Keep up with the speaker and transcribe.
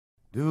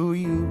Do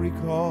you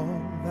recall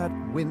that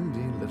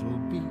windy little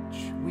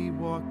beach we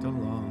walked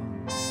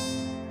along?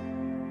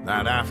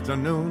 That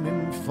afternoon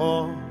in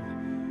fall,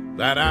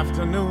 that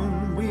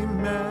afternoon we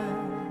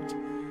met.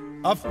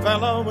 A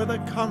fellow with a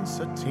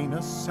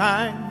concertina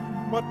sang,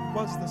 what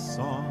was the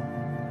song?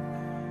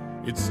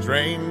 It's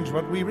strange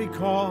what we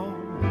recall,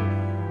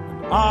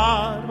 and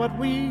odd what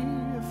we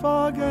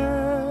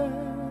forget.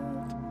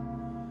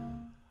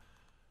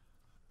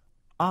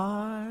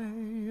 I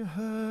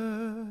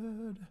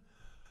heard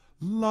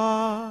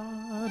la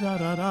da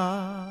da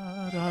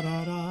da da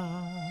da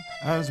da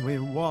as we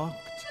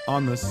walked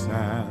on the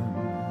sand.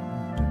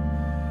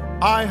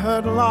 I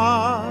heard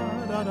la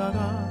da da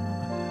da.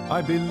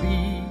 I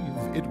believe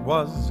it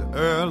was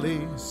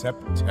early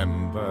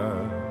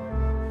September.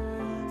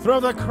 Through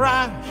the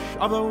crash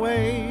of the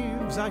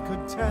waves I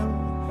could tell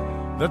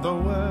that the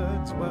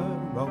words were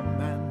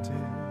romantic.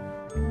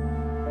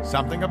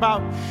 Something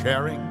about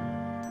sharing,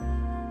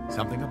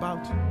 something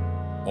about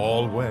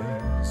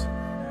always.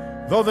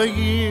 Though the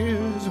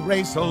years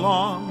race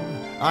along,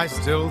 I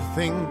still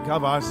think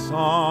of our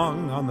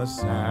song on the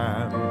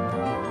sand.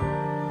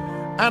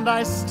 And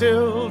I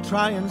still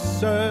try and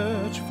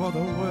search for the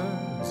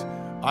words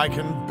I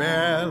can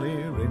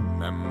barely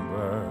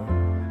remember.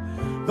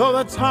 Though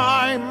the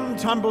time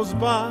tumbles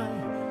by,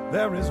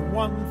 there is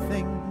one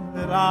thing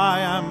that I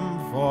am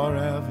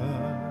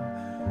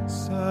forever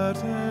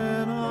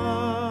certain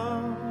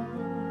of.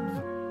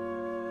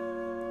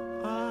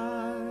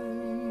 I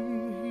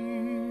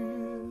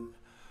hear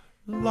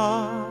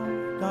la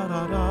da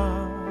da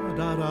da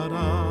da da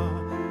da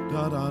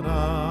da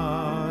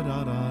da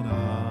da da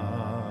da,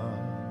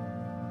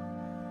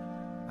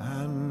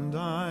 and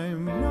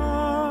I'm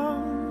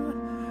young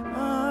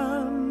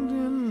and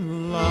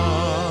in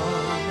love.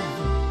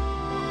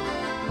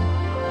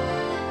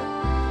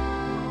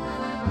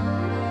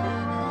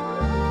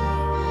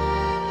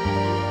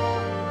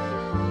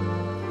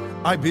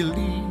 I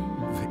believe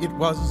it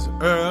was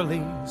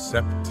early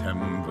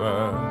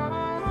September.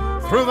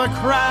 Through the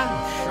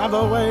crash of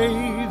the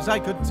waves I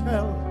could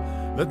tell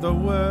that the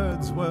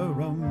words were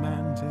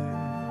romantic.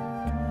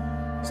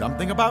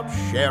 Something about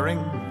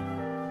sharing,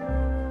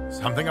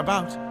 something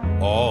about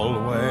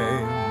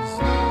always.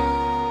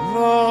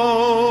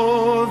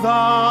 Though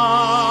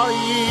the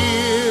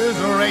years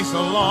race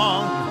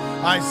along,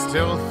 I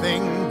still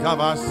think of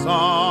our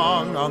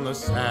song on the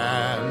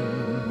sand.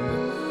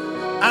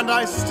 And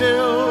I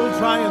still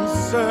try and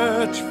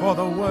search for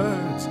the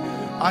words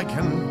I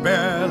can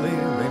barely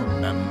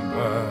remember.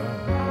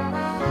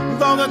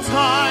 Though the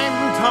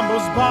time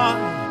tumbles by,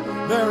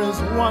 there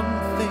is one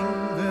thing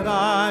that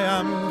I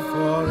am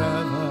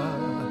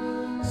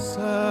forever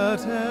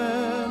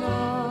certain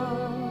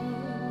of.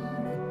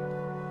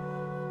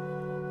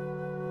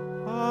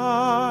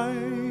 I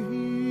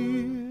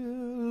hear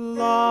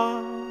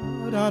la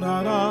da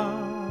da da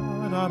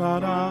da da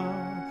da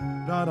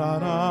da da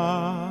da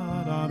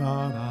da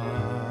da da,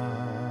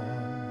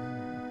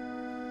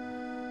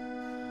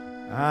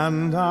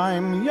 and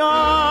I'm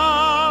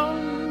young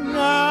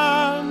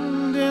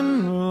and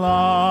in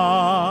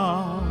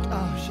love.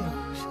 Oh,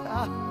 shucks.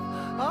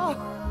 Oh.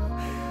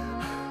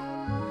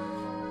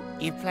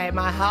 You play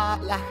my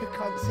heart like a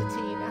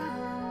concertina.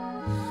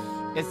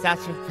 You're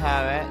such a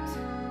poet.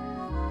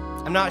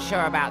 I'm not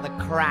sure about the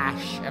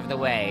crash of the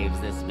waves,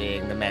 this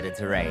being the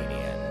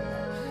Mediterranean.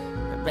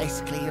 But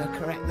basically, you're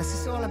correct. This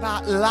is all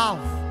about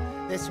love,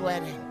 this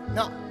wedding.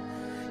 Not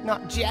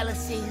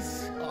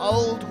jealousies or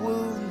old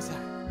wounds.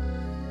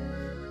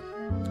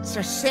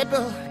 Sir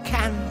Sybil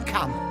can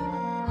come.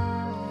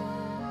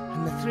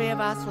 And the three of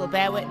us will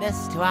bear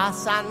witness to our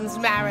son's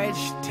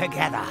marriage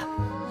together.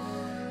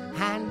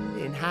 Hand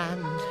in hand,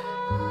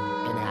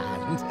 in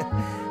hand.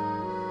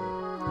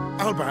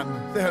 Alban,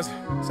 there's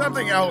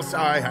something else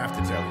I have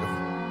to tell you.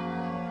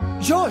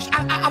 George,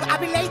 I'll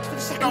be late for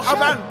the second show.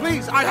 Alban,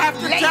 please, I have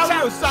to tell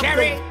you something.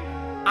 Sherry,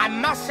 I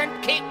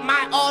mustn't keep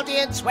my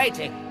audience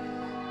waiting.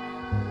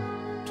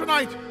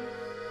 Tonight,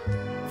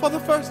 for the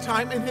first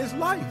time in his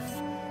life,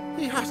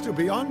 he has to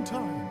be on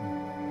time.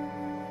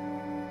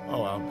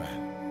 Oh,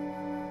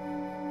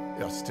 Alban,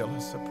 you're still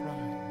a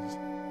surprise.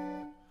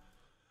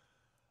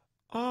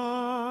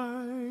 I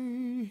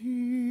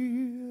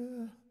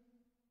hear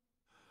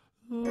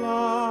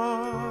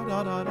la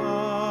da da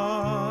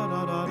da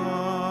da da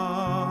da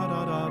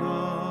da da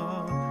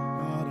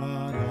da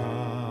da da,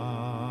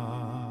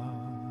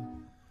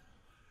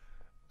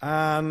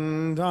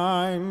 and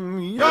I'm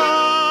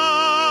young